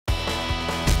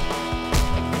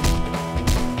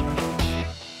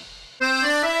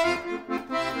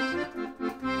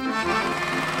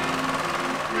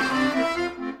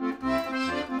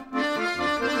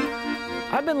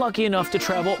lucky enough to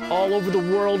travel all over the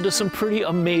world to some pretty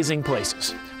amazing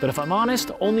places. But if I'm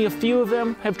honest, only a few of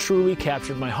them have truly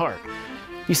captured my heart.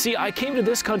 You see, I came to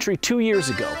this country 2 years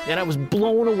ago, and I was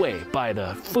blown away by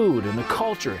the food and the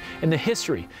culture and the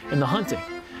history and the hunting.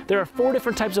 There are 4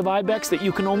 different types of ibex that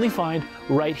you can only find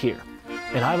right here.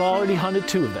 And I've already hunted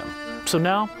 2 of them. So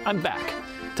now I'm back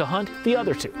to hunt the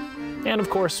other 2. And of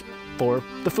course, for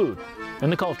the food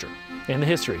and the culture and the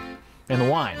history and the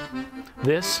wine.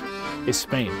 This is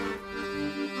Spain.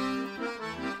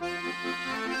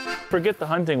 Forget the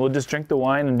hunting, we'll just drink the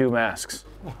wine and do masks.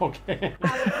 Okay.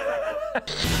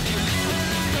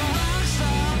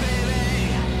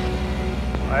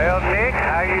 Well, Nick,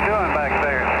 how you doing back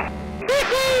there?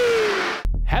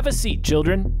 Have a seat,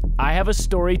 children. I have a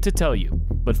story to tell you.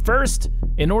 But first,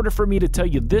 in order for me to tell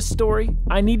you this story,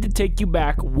 I need to take you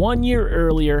back 1 year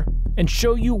earlier and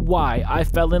show you why I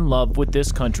fell in love with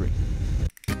this country.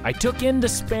 I took in the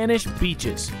Spanish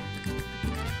beaches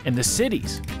and the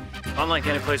cities. Unlike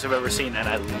any place I've ever seen, and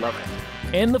I love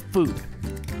it. And the food.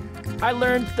 I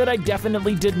learned that I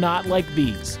definitely did not like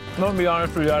these. I'm gonna be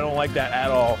honest with you, I don't like that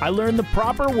at all. I learned the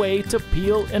proper way to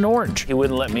peel an orange. He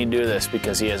wouldn't let me do this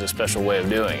because he has a special way of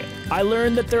doing it. I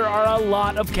learned that there are a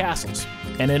lot of castles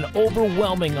and an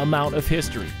overwhelming amount of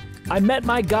history. I met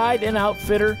my guide and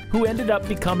outfitter who ended up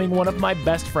becoming one of my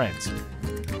best friends,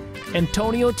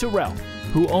 Antonio Terrell,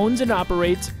 who owns and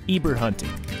operates Iber Hunting.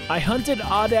 I hunted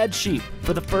Aoudad sheep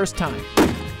for the first time.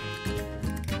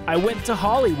 I went to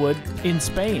Hollywood in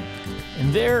Spain,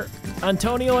 and there,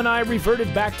 Antonio and I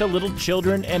reverted back to little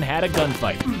children and had a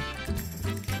gunfight.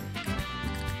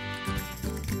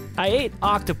 I ate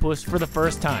octopus for the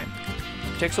first time.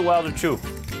 Takes a while to chew.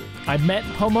 I met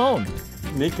jamón,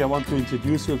 Nick, I want to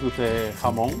introduce you to the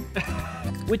jamón.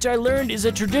 which I learned is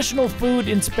a traditional food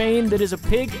in Spain that is a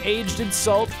pig aged in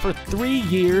salt for 3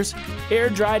 years, air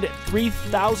dried at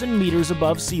 3,000 meters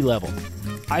above sea level.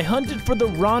 I hunted for the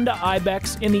Ronda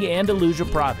Ibex in the Andalusia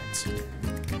province.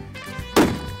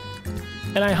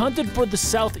 And I hunted for the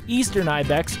southeastern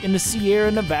Ibex in the Sierra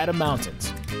Nevada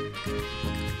mountains.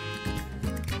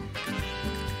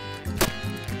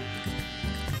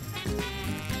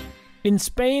 In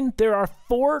Spain, there are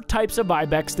 4 types of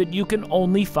Ibex that you can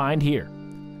only find here.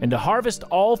 And to harvest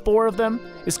all 4 of them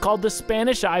is called the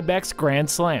Spanish Ibex Grand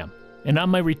Slam. And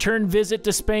on my return visit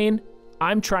to Spain,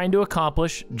 I'm trying to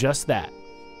accomplish just that.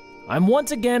 I'm once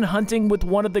again hunting with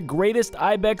one of the greatest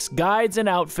Ibex guides and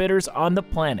outfitters on the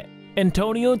planet,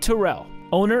 Antonio Terrell,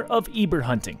 owner of Iber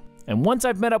Hunting. And once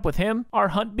I've met up with him, our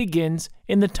hunt begins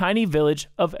in the tiny village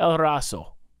of El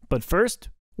Raso. But first,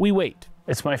 we wait.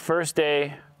 It's my first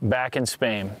day back in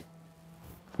Spain.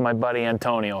 My buddy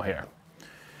Antonio here.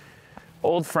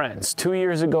 Old friends. 2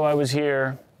 years ago I was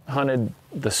here, hunted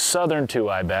the southern 2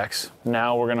 Ibex.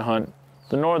 Now we're gonna hunt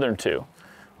the northern 2.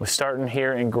 We're starting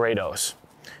here in Gredos.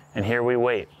 And here we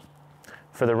wait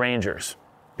for the rangers,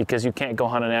 because you can't go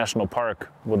hunt a national park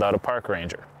without a park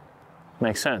ranger.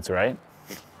 Makes sense, right?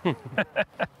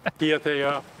 Here they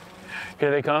are. Here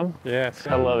they come? Yes.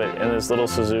 I love it, in this little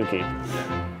Suzuki.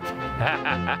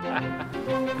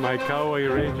 My cowboy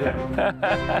ranger.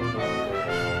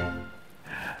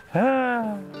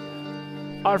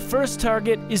 Our first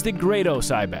target is the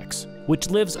Gredos Ibex, which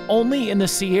lives only in the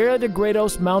Sierra de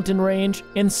Gredos mountain range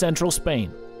in central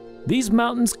Spain. These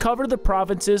mountains cover the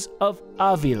provinces of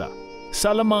Avila,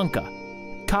 Salamanca,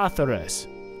 Cáceres,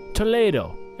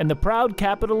 Toledo, and the proud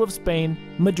capital of Spain,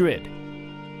 Madrid.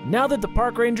 Now that the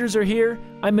park rangers are here,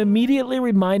 I'm immediately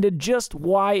reminded just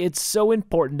why it's so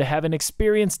important to have an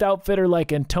experienced outfitter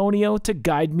like Antonio to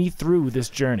guide me through this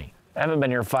journey. I haven't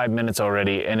been here 5 minutes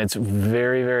already, and it's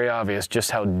very, very obvious just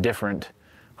how different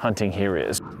hunting here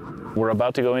is. We're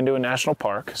about to go into a national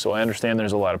park, so I understand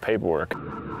there's a lot of paperwork.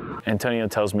 Antonio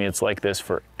tells me it's like this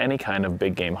for any kind of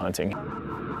big game hunting.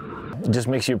 It just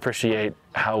makes you appreciate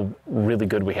how really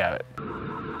good we have it.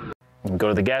 You can go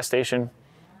to the gas station,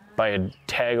 buy a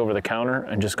tag over the counter,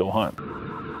 and just go hunt.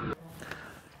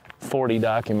 40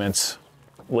 documents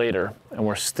later, and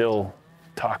we're still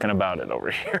talking about it over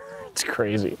here. It's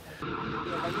crazy.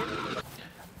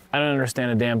 I don't understand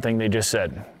a damn thing they just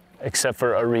said, except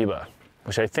for arriba,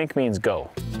 which I think means go.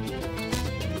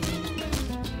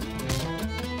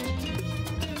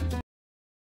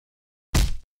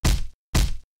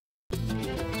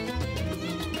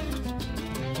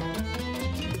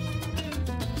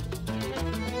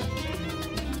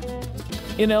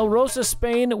 In El Rosa,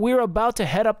 Spain, we're about to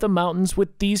head up the mountains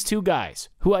with these 2 guys,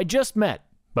 who I just met.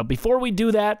 But before we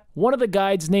do that, one of the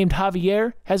guides named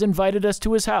Javier has invited us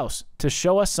to his house to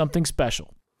show us something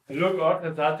special. Look,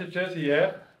 the sausages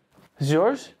here. Is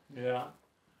yours? Yeah.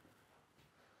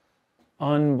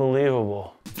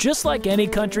 Unbelievable. Just like any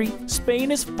country,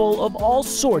 Spain is full of all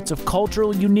sorts of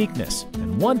cultural uniqueness.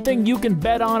 And one thing you can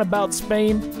bet on about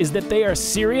Spain is that they are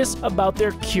serious about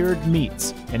their cured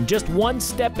meats. And just one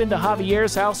step into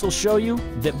Javier's house will show you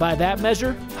that by that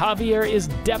measure, Javier is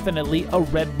definitely a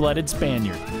red-blooded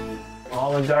Spaniard.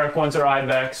 All the dark ones are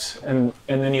Ibex, and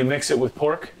then you mix it with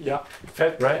pork? Yeah,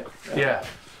 fat. Right? Yeah.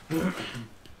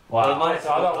 Wow.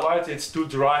 Otherwise, it's too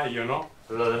dry, you know.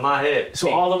 So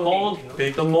all the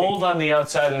mold on the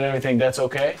outside and everything, that's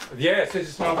okay? Yes, this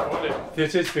is not only.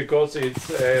 This is because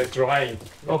it's drying.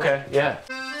 Okay, yeah.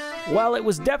 While it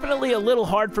was definitely a little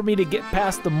hard for me to get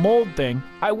past the mold thing,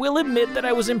 I will admit that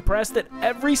I was impressed that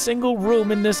every single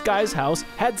room in this guy's house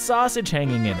had sausage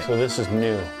hanging in it. So this is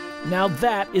new. Now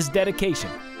that is dedication.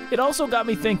 It also got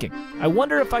me thinking, I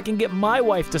wonder if I can get my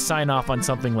wife to sign off on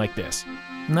something like this.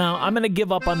 No, I'm gonna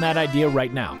give up on that idea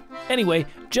right now. Anyway,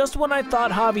 just when I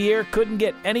thought Javier couldn't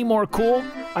get any more cool,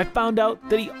 I found out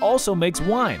that he also makes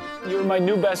wine. You're my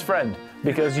new best friend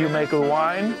because you make the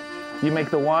wine, you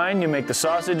make the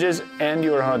sausages, and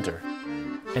you're a hunter.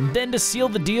 And then to seal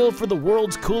the deal for the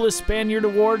world's coolest Spaniard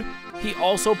award, he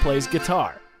also plays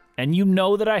guitar. And you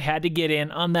know that I had to get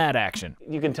in on that action.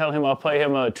 You can tell him I'll play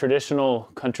him a traditional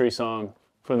country song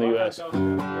from the U.S.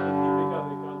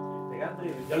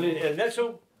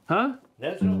 Nelson? Huh?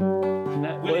 Nelson?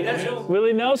 Willie Nelson?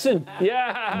 Willie Nelson.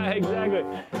 Yeah, exactly.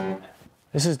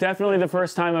 This is definitely the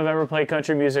first time I've ever played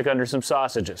country music under some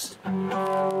sausages.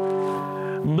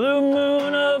 Blue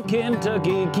moon of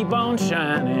Kentucky, keep on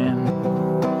shining.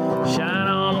 Shine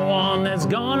on the one that's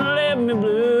gonna let me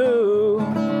blue.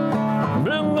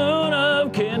 Blue moon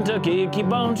of Kentucky,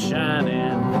 keep on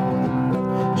shining.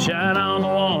 Shine on the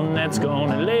one that's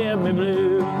gonna let me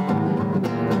blue.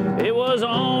 It was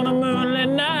on a moonlit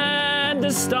night, the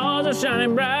stars are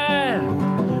shining bright.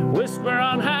 Whisper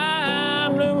on high,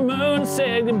 blue moon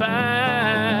said goodbye.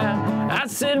 I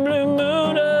said, blue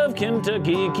moon of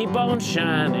Kentucky, keep on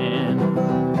shining.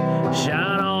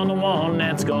 Shine on the one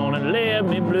that's gonna let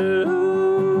me blue.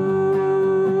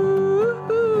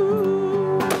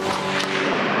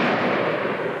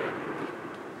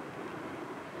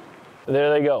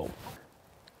 There they go.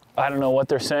 I don't know what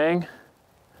they're saying.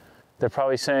 They're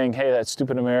probably saying, hey, that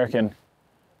stupid American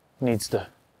needs to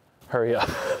hurry up.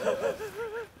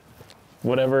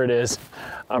 Whatever it is,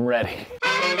 I'm ready.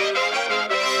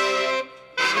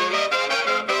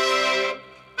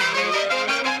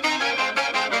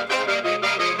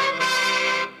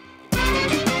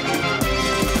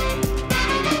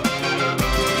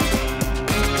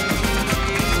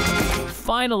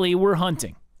 Finally, we're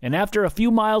hunting. And after a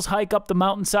few miles hike up the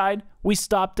mountainside, we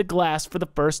stopped to glass for the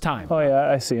first time. Oh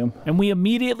yeah, I see them. And we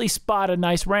immediately spot a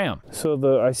nice ram.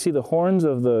 So I see the horns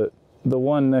of the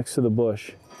one next to the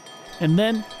bush. And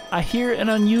then I hear an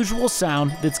unusual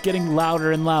sound that's getting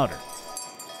louder and louder.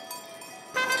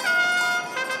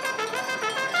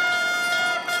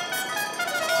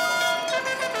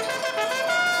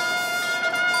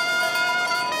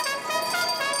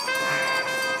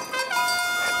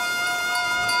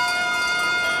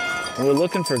 We're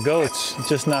looking for goats,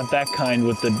 just not that kind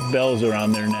with the bells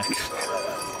around their necks.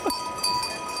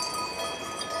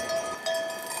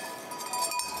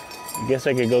 I guess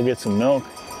I could go get some milk.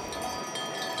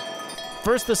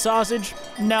 First the sausage,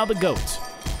 now the goats.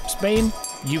 Spain,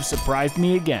 you've surprised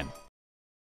me again.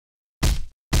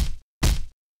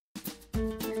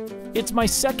 It's my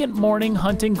second morning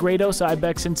hunting Gredos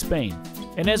Ibex in Spain.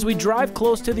 And as we drive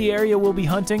close to the area we'll be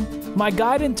hunting, my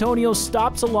guide Antonio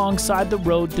stops alongside the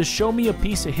road to show me a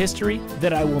piece of history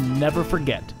that I will never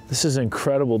forget. This is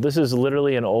incredible. This is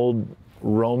literally an old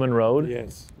Roman road.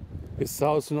 Yes. It's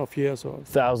thousands of years old.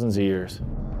 Thousands of years.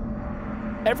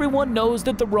 Everyone knows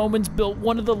that the Romans built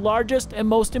one of the largest and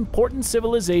most important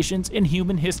civilizations in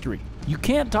human history. You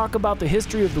can't talk about the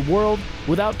history of the world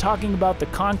without talking about the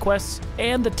conquests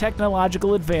and the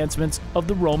technological advancements of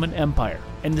the Roman Empire.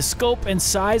 And the scope and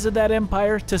size of that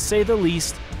empire, to say the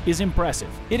least, is impressive.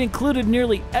 It included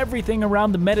nearly everything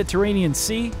around the Mediterranean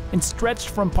Sea and stretched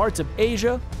from parts of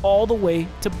Asia all the way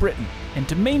to Britain. And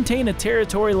to maintain a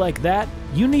territory like that,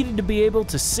 you needed to be able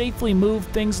to safely move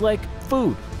things like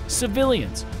food,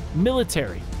 civilians,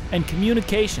 military, and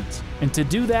communications. And to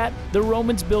do that, the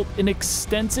Romans built an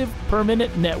extensive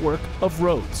permanent network of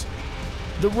roads.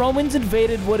 The Romans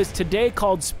invaded what is today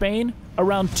called Spain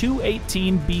around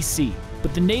 218 BC.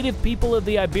 But the native people of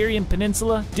the Iberian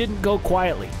Peninsula didn't go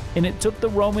quietly, and it took the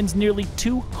Romans nearly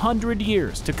 200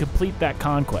 years to complete that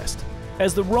conquest.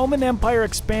 As the Roman Empire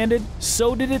expanded,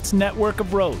 so did its network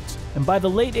of roads, and by the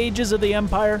late ages of the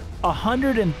empire,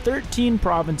 113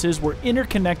 provinces were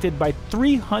interconnected by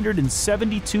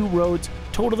 372 roads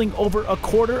totaling over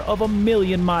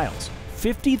 250,000 miles.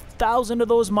 50,000 of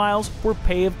those miles were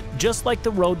paved just like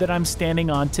the road that I'm standing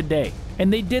on today.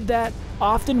 And they did that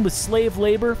often with slave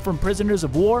labor from prisoners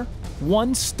of war,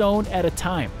 one stone at a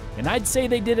time. And I'd say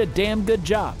they did a damn good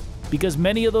job, because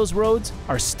many of those roads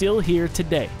are still here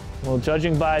today. Well,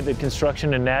 judging by the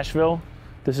construction in Nashville,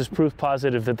 this is proof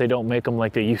positive that they don't make them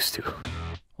like they used to.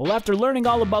 Well, after learning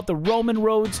all about the Roman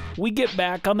roads, we get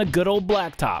back on the good old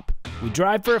blacktop. We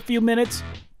drive for a few minutes,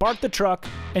 park the truck,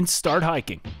 and start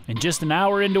hiking. And just an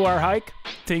hour into our hike,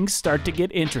 things start to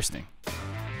get interesting.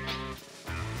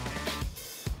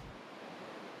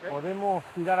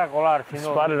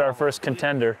 Spotted our first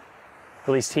contender. At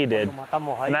least he did.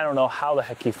 And I don't know how the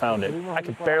heck he found it. I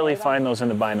could barely find those in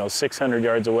the binos, 600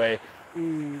 yards away.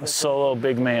 A solo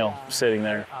big male sitting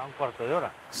there.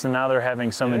 So now they're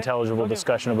having some intelligible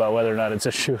discussion about whether or not it's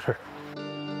a shooter.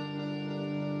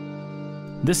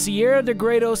 The Sierra de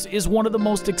Gredos is one of the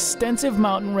most extensive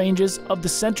mountain ranges of the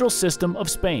central system of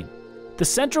Spain. The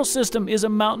central system is a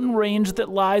mountain range that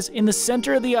lies in the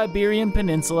center of the Iberian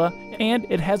Peninsula, and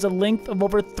it has a length of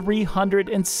over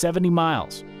 370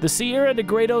 miles. The Sierra de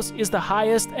Gredos is the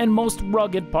highest and most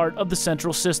rugged part of the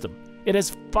central system. It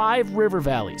has 5 river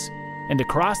valleys, and to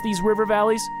cross these river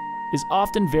valleys is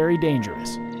often very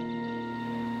dangerous.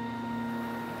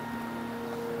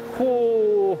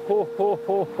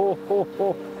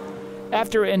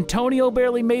 After Antonio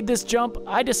barely made this jump,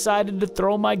 I decided to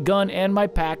throw my gun and my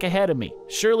pack ahead of me.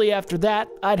 Surely after that,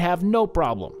 I'd have no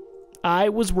problem. I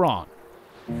was wrong.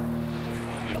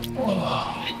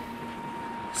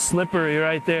 Slippery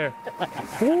right there.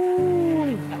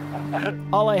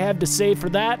 All I have to say for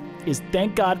that is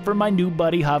thank God for my new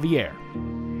buddy Javier.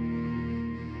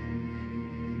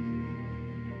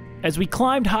 As we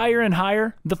climbed higher and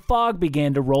higher, the fog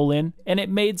began to roll in, and it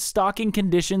made stalking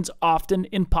conditions often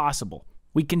impossible.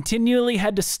 We continually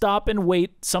had to stop and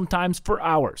wait, sometimes for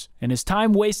hours. And as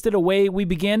time wasted away, we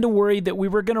began to worry that we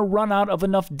were going to run out of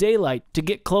enough daylight to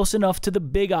get close enough to the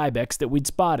big ibex that we'd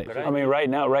spotted. I mean, right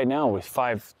now with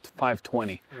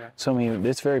 520. Yeah. So I mean,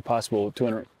 it's very possible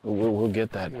we'll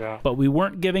get that. Yeah. But we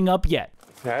weren't giving up yet.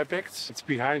 The ibex, it's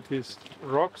behind these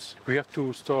rocks. We have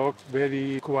to stalk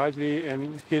very quietly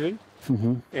and hidden.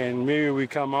 And maybe we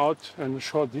come out in a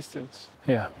short distance.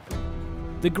 Yeah.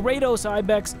 The Gredos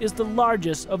Ibex is the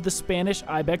largest of the Spanish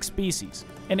ibex species,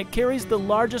 and it carries the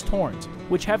largest horns,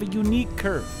 which have a unique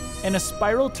curve and a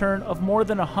spiral turn of more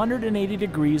than 180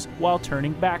 degrees while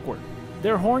turning backward.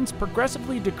 Their horns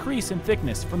progressively decrease in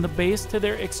thickness from the base to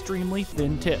their extremely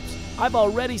thin tips. I've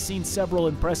already seen several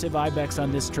impressive ibex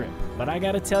on this trip, but I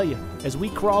gotta tell you, as we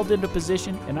crawled into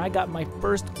position and I got my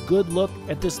first good look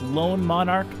at this lone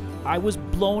monarch, I was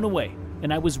blown away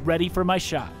and I was ready for my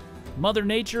shot. Mother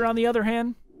Nature, on the other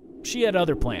hand, she had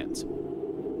other plans.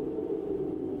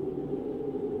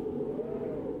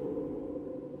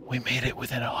 We made it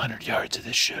within 100 yards of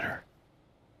this shooter.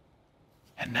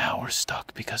 And now we're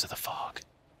stuck because of the fog.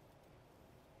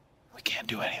 We can't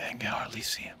do anything, can hardly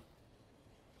see him.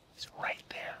 He's right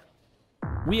there.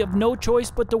 We have no choice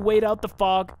but to wait out the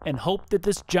fog and hope that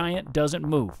this giant doesn't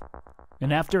move.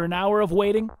 And after an hour of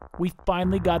waiting, we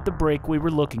finally got the break we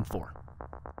were looking for.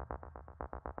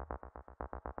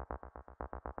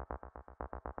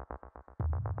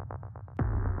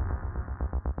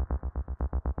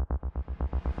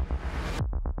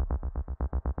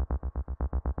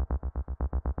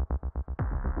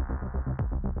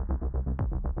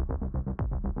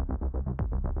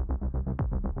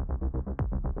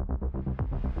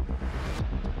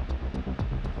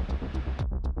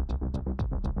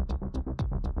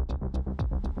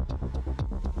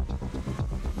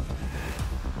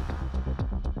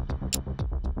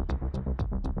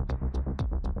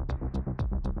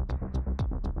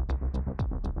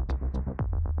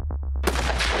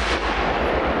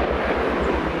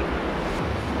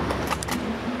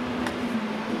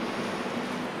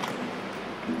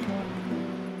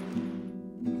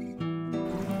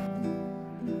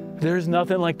 There's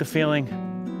nothing like the feeling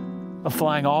of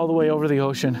flying all the way over the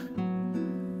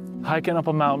ocean, hiking up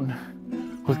a mountain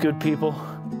with good people,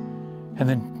 and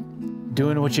then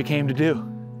doing what you came to do.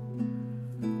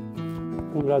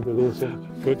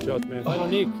 Congratulations. Good shot, man.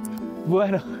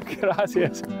 Bueno,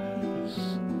 gracias.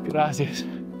 Gracias.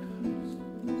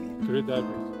 Great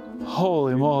diving.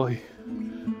 Holy moly.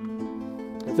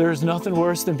 There's nothing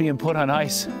worse than being put on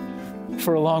ice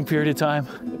for a long period of time.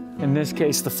 In this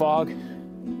case, the fog.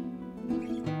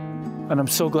 And I'm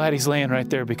so glad he's laying right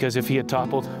there, because if he had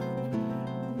toppled,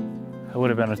 it would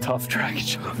have been a tough tracking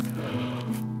job.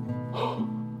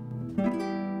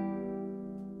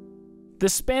 The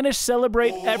Spanish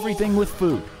celebrate everything with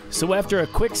food. So after a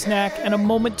quick snack and a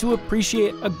moment to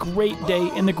appreciate a great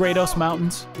day in the Gredos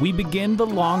Mountains, we begin the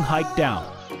long hike down.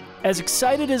 As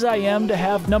excited as I am to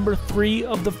have number 3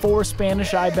 of the 4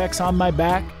 Spanish Ibex on my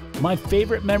back, my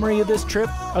favorite memory of this trip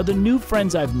are the new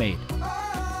friends I've made.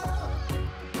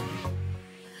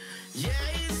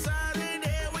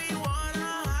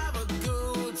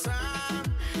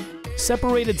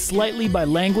 Separated slightly by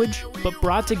language, but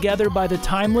brought together by the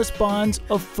timeless bonds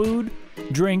of food,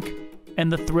 drink, and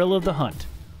the thrill of the hunt.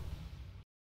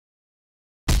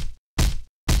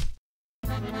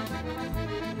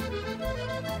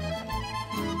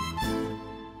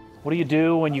 What do you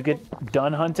do when you get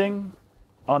done hunting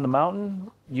on the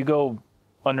mountain? You go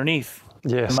underneath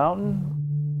the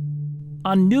mountain.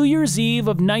 On New Year's Eve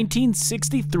of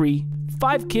 1963,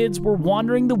 5 kids were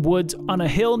wandering the woods on a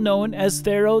hill known as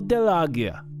Cerro del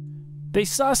Águila. They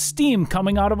saw steam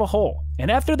coming out of a hole, and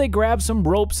after they grabbed some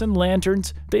ropes and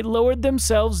lanterns, they lowered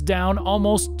themselves down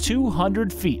almost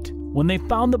 200 feet. When they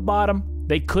found the bottom,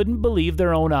 they couldn't believe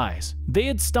their own eyes. They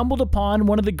had stumbled upon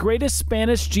one of the greatest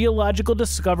Spanish geological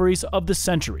discoveries of the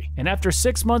century, and after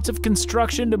 6 months of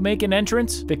construction to make an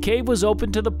entrance, the cave was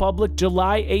opened to the public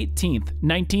July 18th,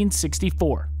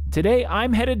 1964. Today,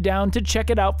 I'm headed down to check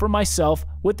it out for myself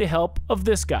with the help of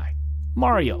this guy,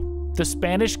 Mario, the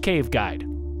Spanish cave guide.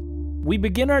 We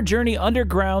begin our journey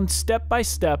underground step by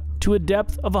step to a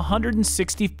depth of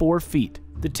 164 feet.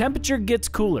 The temperature gets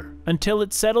cooler until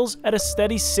it settles at a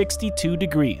steady 62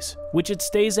 degrees, which it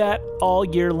stays at all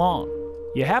year long.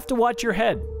 You have to watch your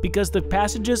head because the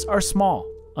passages are small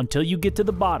until you get to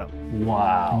the bottom.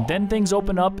 Wow. And then things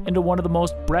open up into one of the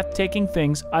most breathtaking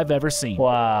things I've ever seen.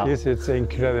 Wow. Yes, it's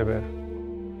incredible.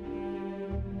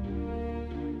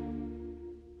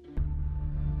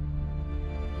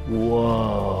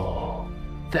 Whoa.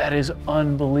 That is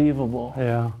unbelievable.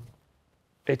 Yeah.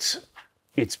 It's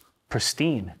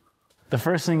pristine. The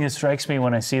first thing that strikes me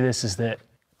when I see this is that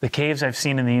the caves I've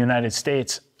seen in the United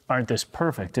States aren't this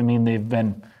perfect. I mean, they've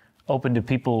been open to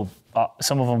people,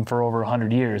 some of them for over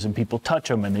 100 years, and people touch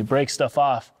them and they break stuff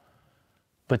off.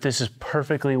 But this is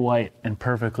perfectly white and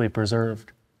perfectly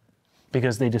preserved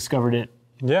because they discovered it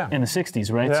in the 60s,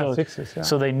 right? Yeah, so, 60s, yeah.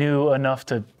 So they knew enough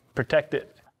to protect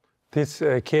it. This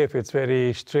cave, it's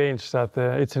very strange that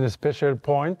it's in a special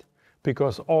point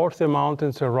because all the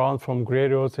mountains around from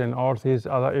Gredos and all these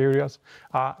other areas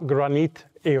are granite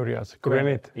areas.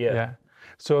 Granite, yeah.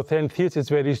 So then this is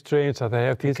very strange that they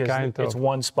have this Because kind of... it's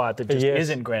one spot that just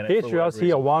isn't granite. It's just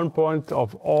here one point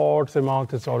of all the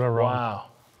mountains all around. Wow.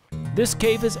 This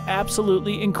cave is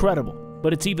absolutely incredible,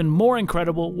 but it's even more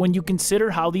incredible when you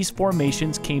consider how these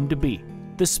formations came to be.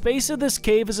 The space of this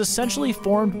cave is essentially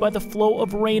formed by the flow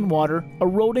of rainwater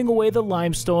eroding away the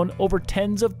limestone over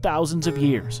tens of thousands of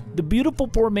years. The beautiful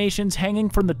formations hanging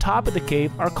from the top of the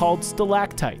cave are called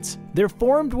stalactites. They're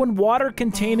formed when water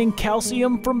containing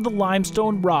calcium from the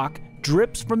limestone rock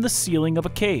drips from the ceiling of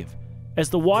a cave.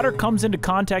 As the water comes into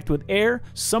contact with air,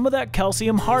 some of that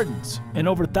calcium hardens, and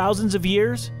over thousands of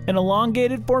years, an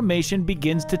elongated formation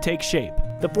begins to take shape.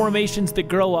 The formations that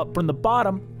grow up from the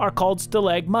bottom are called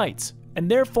stalagmites, and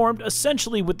they're formed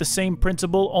essentially with the same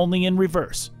principle, only in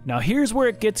reverse. Now here's where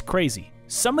it gets crazy.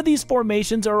 Some of these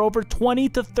formations are over 20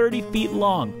 to 30 feet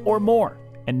long or more.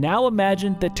 And now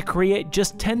imagine that to create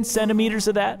just 10 centimeters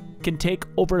of that can take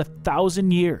over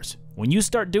 1,000 years. When you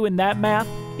start doing that math,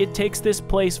 it takes this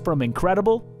place from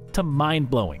incredible to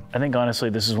mind-blowing. I think honestly,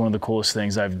 this is one of the coolest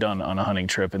things I've done on a hunting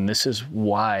trip, and this is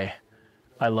why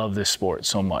I love this sport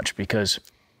so much, because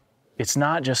it's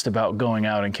not just about going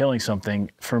out and killing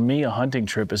something. For me, a hunting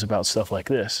trip is about stuff like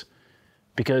this,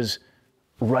 because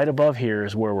right above here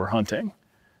is where we're hunting.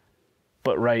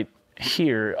 But right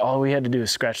here, all we had to do is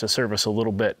scratch the surface a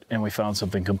little bit, and we found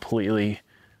something completely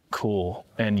cool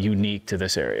and unique to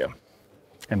this area.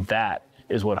 And that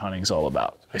is what hunting's all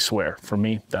about. I swear, for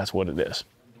me, that's what it is.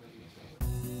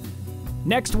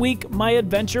 Next week, my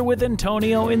adventure with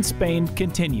Antonio in Spain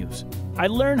continues. I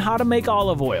learn how to make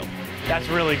olive oil. That's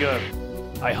really good.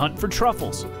 I hunt for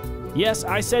truffles. Yes,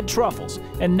 I said truffles.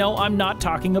 And no, I'm not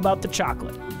talking about the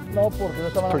chocolate.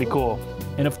 Pretty cool.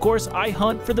 And of course, I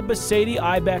hunt for the Gredos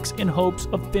Ibex in hopes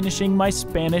of finishing my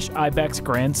Spanish Ibex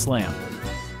Grand Slam.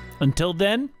 Until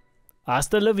then,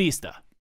 hasta la vista.